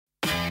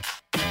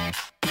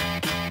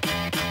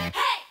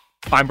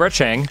I'm Brett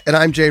Chang. And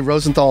I'm Jay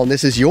Rosenthal, and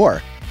this is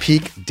your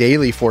Peak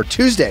Daily for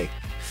Tuesday,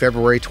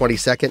 February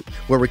 22nd,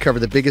 where we cover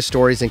the biggest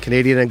stories in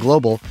Canadian and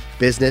global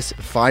business,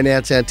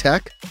 finance, and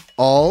tech,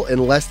 all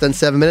in less than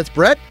 7 minutes.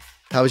 Brett,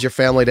 how was your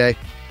family day?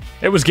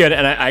 It was good,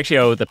 and I actually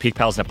owe the Peak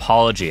Pals an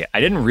apology. I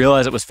didn't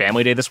realize it was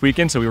Family Day this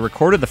weekend, so we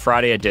recorded the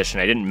Friday edition.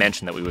 I didn't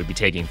mention that we would be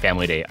taking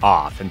Family Day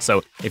off. And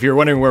so if you're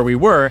wondering where we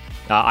were,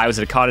 I was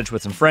at a cottage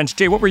with some friends.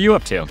 Jay, what were you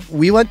up to?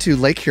 We went to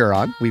Lake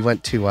Huron. We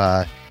went to,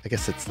 I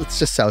guess it's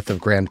just south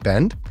of Grand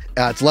Bend.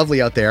 It's lovely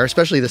out there,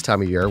 especially this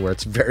time of year where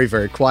it's very,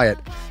 very quiet.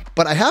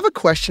 But I have a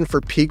question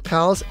for Peak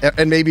Pals,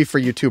 and maybe for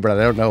you too, Brett.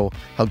 I don't know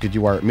how good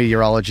you are at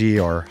meteorology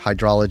or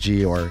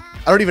hydrology, or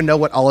I don't even know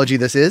what ology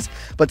this is,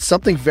 but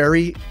something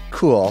very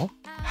cool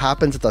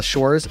happens at the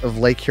shores of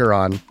Lake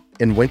Huron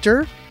in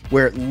winter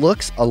where it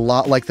looks a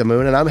lot like the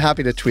moon. And I'm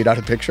happy to tweet out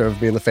a picture of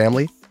me and the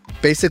family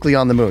basically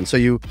on the moon. So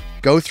you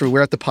go through,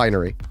 we're at the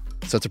Pinery.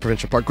 So it's a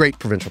provincial park, great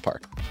provincial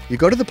park. You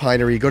go to the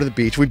Pinery, you go to the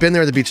beach. We've been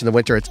there at the beach in the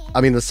winter.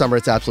 In the summer,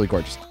 it's absolutely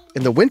gorgeous.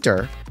 In the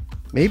winter,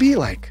 maybe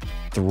like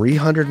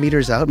 300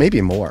 meters out,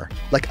 maybe more,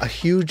 like a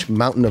huge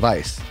mountain of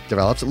ice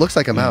develops. It looks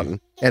like a mountain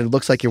and it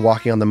looks like you're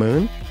walking on the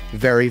moon.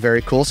 Very,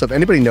 very cool. So if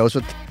anybody knows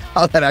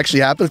how that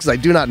actually happens, because I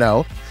do not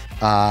know,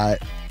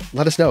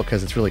 let us know,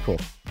 because it's really cool.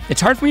 It's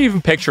hard for me to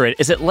even picture it.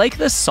 Is it like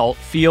the salt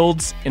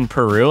fields in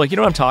Peru? Like, you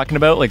know what I'm talking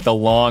about? Like the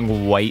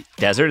long white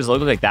desert? Does it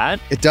look like that?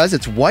 It does.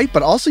 It's white,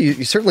 but also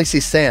you certainly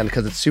see sand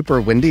because it's super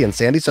windy and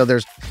sandy. So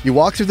you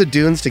walk through the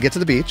dunes to get to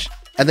the beach,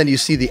 and then you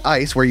see the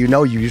ice where you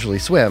usually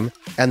swim,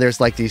 and there's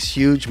like these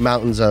huge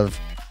mountains of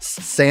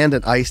sand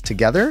and ice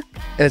together,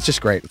 and it's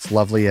just great. It's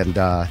lovely, and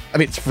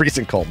it's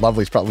freezing cold.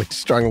 Lovely is probably too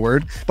strong a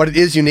word, but it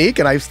is unique.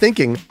 And I was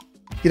thinking,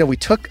 we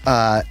took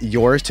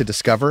yours to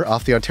Discover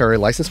off the Ontario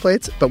license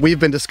plates, but we've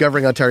been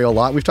discovering Ontario a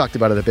lot. We've talked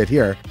about it a bit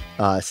here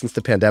since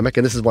the pandemic,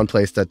 and this is one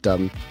place that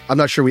I'm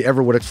not sure we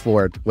ever would have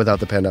explored without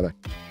the pandemic.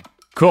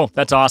 Cool.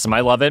 That's awesome. I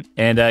love it.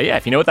 And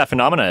if you know what that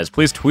phenomena is,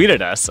 please tweet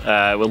at us.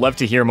 We'd love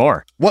to hear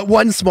more.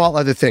 One small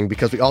other thing,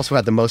 because we also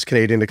had the most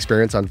Canadian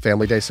experience on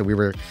Family Day. So we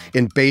were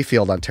in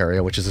Bayfield,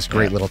 Ontario, which is this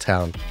great little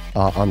town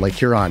on Lake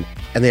Huron.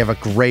 And they have a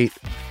great,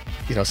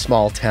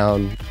 small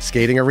town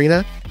skating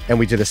arena. And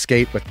we did a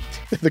skate with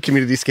the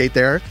community skate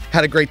there.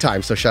 Had a great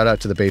time. So shout out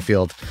to the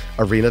Bayfield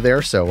arena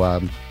there.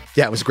 So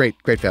it was a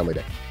great Family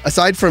Day.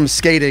 Aside from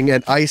skating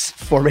and ice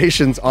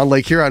formations on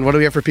Lake Huron, what do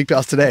we have for Peak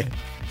Pals today?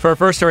 For our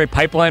first story,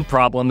 pipeline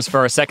problems. For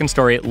our second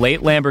story,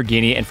 late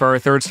Lamborghini. And for our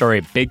third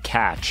story, big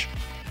catch.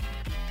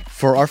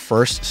 For our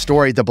first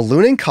story, the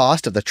ballooning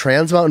cost of the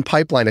Trans Mountain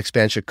pipeline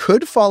expansion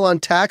could fall on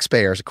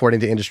taxpayers, according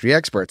to industry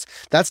experts.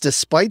 That's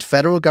despite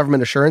federal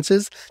government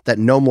assurances that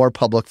no more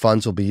public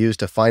funds will be used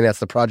to finance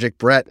the project.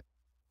 Brett,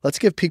 let's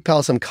give Peak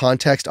Pal some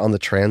context on the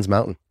Trans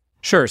Mountain.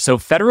 Sure. So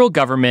federal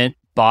government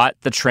bought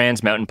the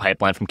Trans Mountain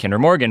pipeline from Kinder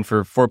Morgan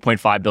for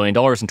 $4.5 billion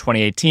in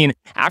 2018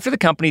 after the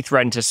company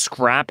threatened to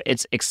scrap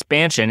its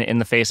expansion in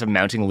the face of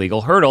mounting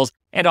legal hurdles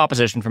and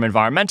opposition from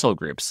environmental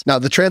groups. Now,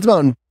 the Trans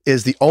Mountain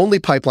is the only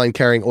pipeline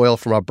carrying oil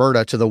from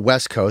Alberta to the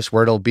West Coast,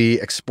 where it'll be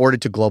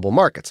exported to global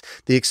markets.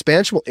 The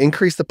expansion will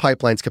increase the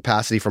pipeline's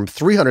capacity from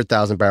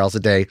 300,000 barrels a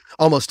day,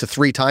 almost to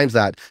 3 times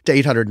that, to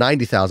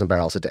 890,000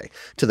 barrels a day.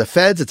 To the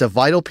feds, it's a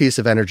vital piece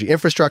of energy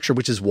infrastructure,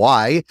 which is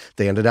why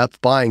they ended up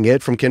buying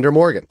it from Kinder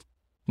Morgan.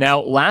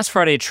 Now, last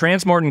Friday,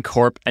 Transmorton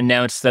Corp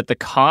announced that the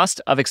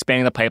cost of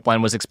expanding the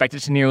pipeline was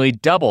expected to nearly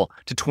double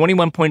to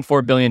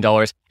 $21.4 billion,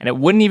 and it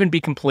wouldn't even be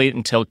complete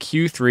until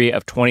Q3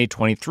 of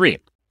 2023.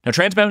 Now,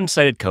 Trans Mountain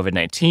cited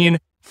COVID-19,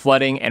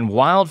 flooding, and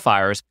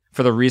wildfires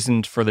for the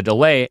reasons for the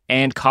delay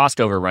and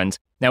cost overruns.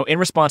 Now, in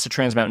response to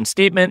Trans Mountain's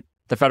statement,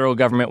 the federal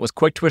government was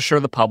quick to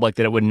assure the public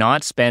that it would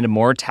not spend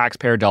more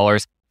taxpayer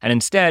dollars and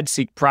instead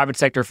seek private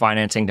sector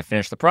financing to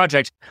finish the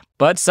project.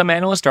 But some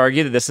analysts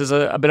argue that this is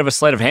a bit of a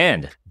sleight of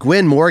hand.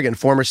 Gwyn Morgan,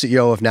 former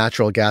CEO of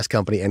natural gas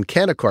company and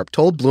Canacorp,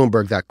 told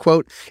Bloomberg that,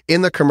 quote,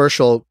 in the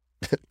commercial,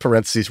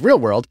 parentheses, real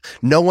world,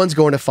 no one's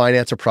going to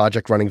finance a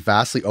project running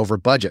vastly over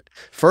budget.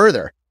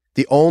 Further,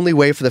 the only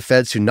way for the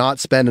feds to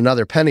not spend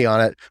another penny on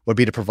it would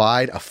be to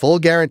provide a full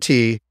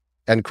guarantee,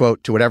 end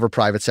quote, to whatever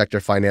private sector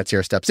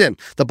financier steps in.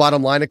 The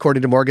bottom line,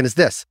 according to Morgan, is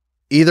this.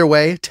 Either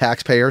way,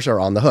 taxpayers are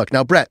on the hook.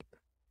 Now, Brett,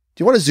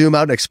 do you want to zoom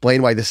out and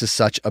explain why this is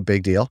such a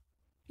big deal?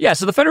 Yeah,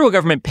 so the federal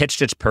government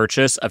pitched its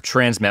purchase of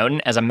Trans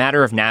Mountain as a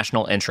matter of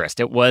national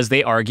interest. It was,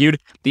 they argued,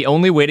 the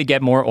only way to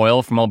get more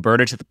oil from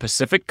Alberta to the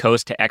Pacific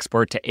coast to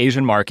export to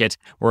Asian markets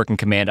where it can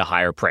command a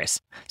higher price.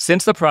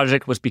 Since the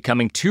project was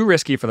becoming too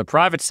risky for the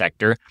private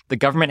sector, the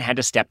government had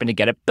to step in to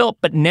get it built.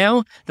 But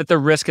now that the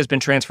risk has been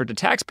transferred to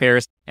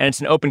taxpayers, and it's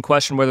an open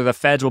question whether the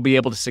feds will be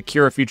able to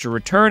secure a future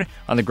return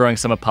on the growing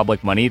sum of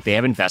public money they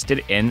have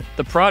invested in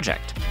the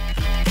project.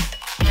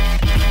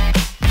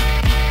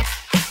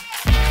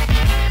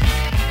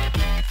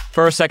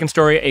 For our second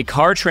story, a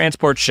car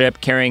transport ship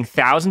carrying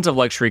thousands of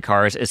luxury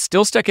cars is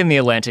still stuck in the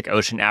Atlantic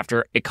Ocean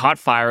after it caught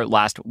fire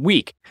last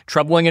week,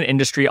 troubling an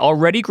industry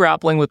already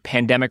grappling with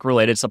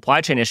pandemic-related supply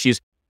chain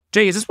issues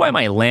Jay, is this why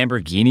my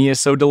Lamborghini is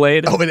so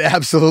delayed? Oh, it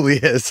absolutely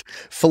is.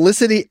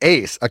 Felicity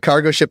Ace, a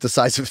cargo ship the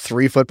size of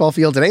 3 football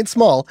fields, it ain't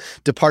small,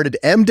 departed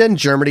Emden,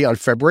 Germany on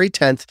February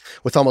 10th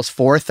with almost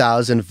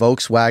 4,000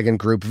 Volkswagen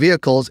Group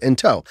vehicles in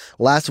tow.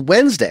 Last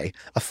Wednesday,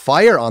 a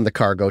fire on the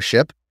cargo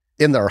ship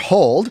in their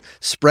hold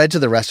spread to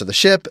the rest of the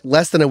ship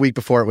less than a week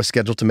before it was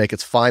scheduled to make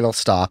its final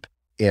stop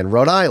in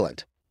Rhode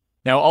Island.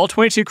 Now, all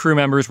 22 crew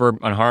members were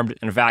unharmed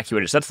and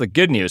evacuated, so that's the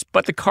good news.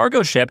 But the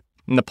cargo ship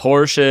and the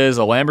Porsches,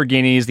 the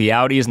Lamborghinis, the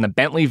Audis, and the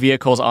Bentley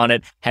vehicles on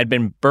it had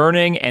been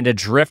burning and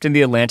adrift in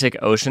the Atlantic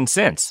Ocean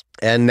since.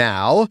 And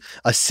now,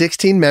 a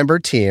 16-member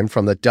team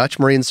from the Dutch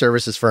marine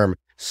services firm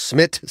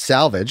Smit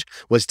Salvage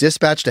was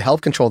dispatched to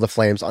help control the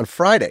flames on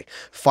Friday.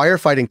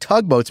 Firefighting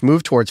tugboats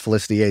moved towards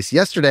Felicity Ace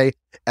yesterday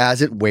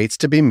as it waits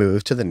to be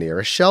moved to the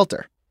nearest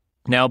shelter.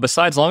 Now,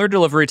 besides longer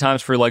delivery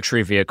times for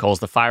luxury vehicles,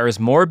 the fire is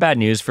more bad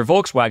news for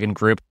Volkswagen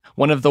Group,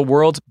 one of the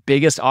world's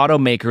biggest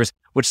automakers,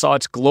 which saw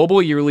its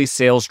global yearly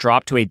sales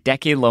drop to a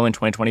decade low in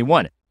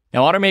 2021.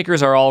 Now,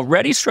 automakers are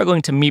already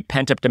struggling to meet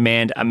pent-up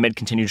demand amid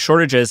continued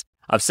shortages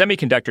of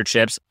semiconductor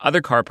chips,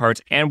 other car parts,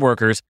 and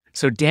workers,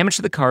 so damage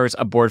to the cars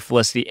aboard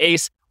Felicity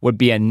Ace would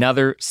be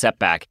another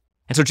setback.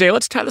 And so, Jay,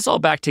 let's tie this all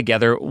back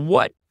together.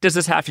 What does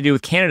this have to do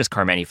with Canada's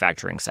car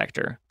manufacturing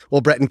sector? Well,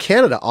 Brett, in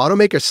Canada,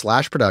 automakers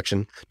slashed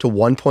production to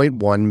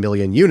 1.1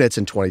 million units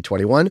in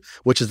 2021,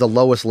 which is the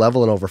lowest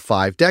level in over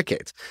 5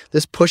 decades.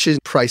 This pushes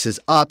prices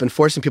up and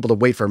forcing people to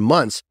wait for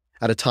months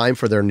at a time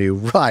for their new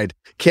ride.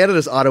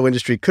 Canada's auto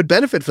industry could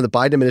benefit from the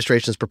Biden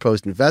administration's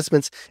proposed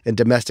investments in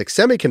domestic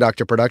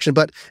semiconductor production,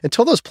 but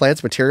until those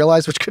plants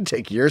materialize, which could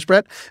take years,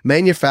 Brett,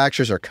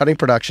 manufacturers are cutting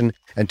production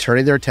and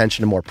turning their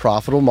attention to more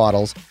profitable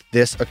models,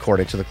 this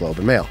according to the Globe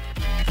and Mail.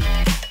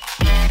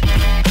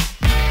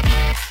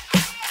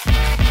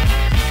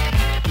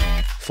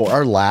 For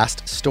our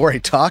last story,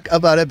 talk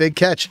about a big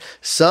catch.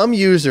 Some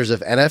users of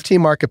NFT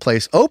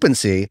marketplace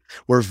OpenSea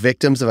were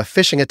victims of a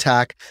phishing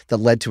attack that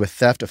led to a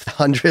theft of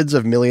hundreds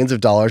of millions of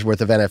dollars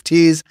worth of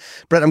NFTs.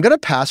 Brett, I'm going to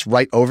pass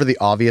right over the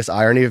obvious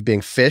irony of being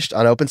phished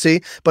on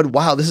OpenSea, but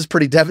wow, this is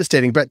pretty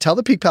devastating. Brett, tell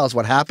the Peak Pals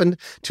what happened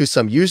to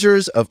some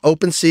users of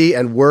OpenSea,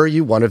 and were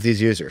you one of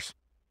these users?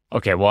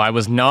 Okay, well, I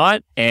was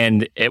not,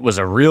 and it was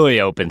a really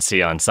open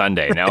sea on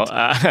Sunday. Now,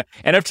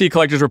 NFT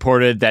collectors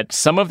reported that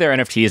some of their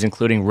NFTs,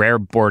 including Rare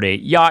Bored Ape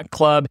Yacht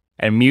Club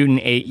and Mutant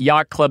 8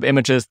 Yacht Club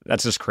images,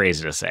 that's just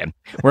crazy to say,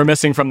 were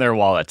missing from their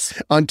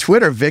wallets. On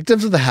Twitter,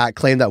 victims of the hack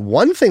claimed that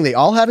one thing they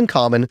all had in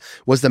common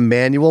was the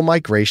manual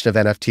migration of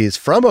NFTs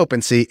from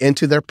OpenSea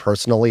into their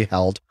personally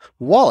held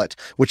wallet,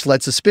 which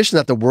led suspicion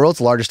that the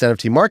world's largest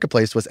NFT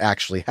marketplace was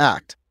actually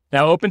hacked.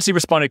 Now, OpenSea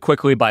responded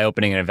quickly by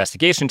opening an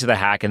investigation to the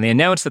hack, and they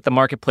announced that the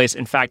marketplace,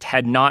 in fact,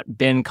 had not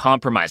been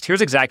compromised. Here's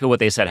exactly what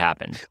they said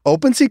happened.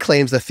 OpenSea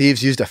claims the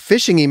thieves used a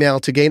phishing email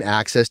to gain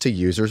access to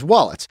users'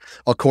 wallets.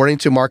 According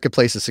to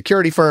Marketplace's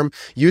security firm,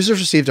 users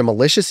received a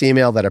malicious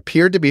email that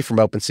appeared to be from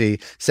OpenSea,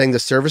 saying the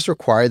service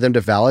required them to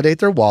validate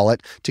their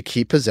wallet to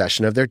keep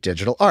possession of their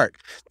digital art.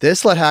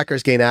 This let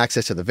hackers gain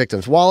access to the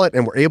victim's wallet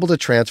and were able to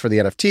transfer the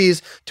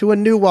NFTs to a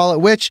new wallet,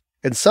 which,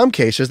 in some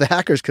cases, the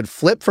hackers could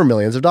flip for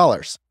millions of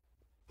dollars.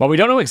 While we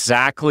don't know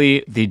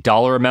exactly the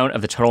dollar amount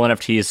of the total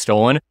NFTs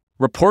stolen,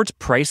 reports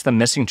price the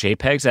missing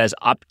JPEGs as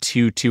up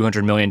to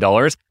 $200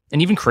 million.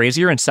 And even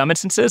crazier, in some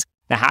instances,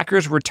 the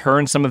hackers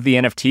returned some of the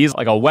NFTs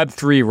like a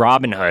Web3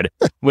 Robin Hood,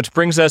 which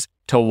brings us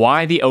to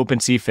why the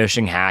OpenSea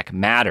phishing hack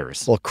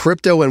matters. Well,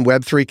 crypto and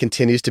Web3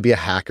 continues to be a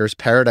hacker's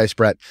paradise,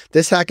 Brett.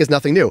 This hack is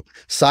nothing new.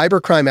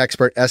 Cybercrime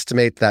experts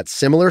estimate that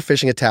similar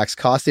phishing attacks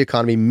cost the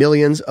economy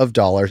millions of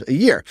dollars a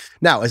year.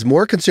 Now, as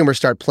more consumers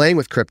start playing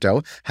with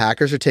crypto,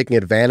 hackers are taking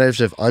advantage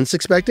of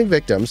unsuspecting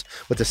victims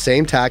with the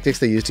same tactics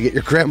they used to get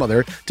your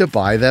grandmother to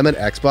buy them an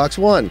Xbox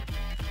One.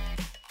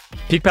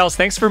 Peak Pals,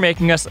 thanks for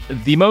making us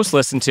the most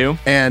listened to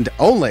and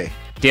only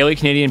daily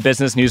Canadian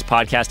business news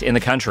podcast in the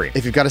country.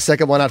 If you've got a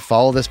second, why not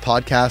follow this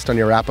podcast on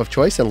your app of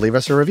choice and leave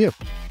us a review?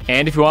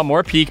 And if you want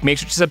more Peak, make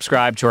sure to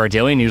subscribe to our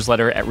daily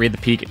newsletter at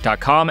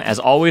readthepeak.com. As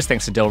always,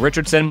 thanks to Dale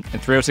Richardson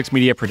and 306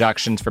 Media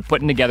Productions for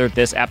putting together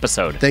this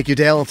episode. Thank you,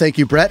 Dale, and thank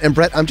you, Brett. And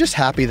Brett, I'm just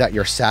happy that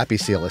your Sappy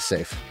seal is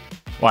safe.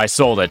 Well, I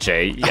sold it,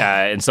 Jay.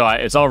 Yeah, and so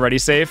it's already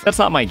safe. That's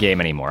not my game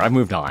anymore. I've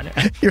moved on.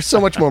 You're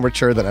so much more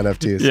mature than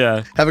NFTs.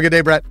 Yeah. Have a good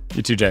day, Brett.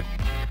 You too, Jay.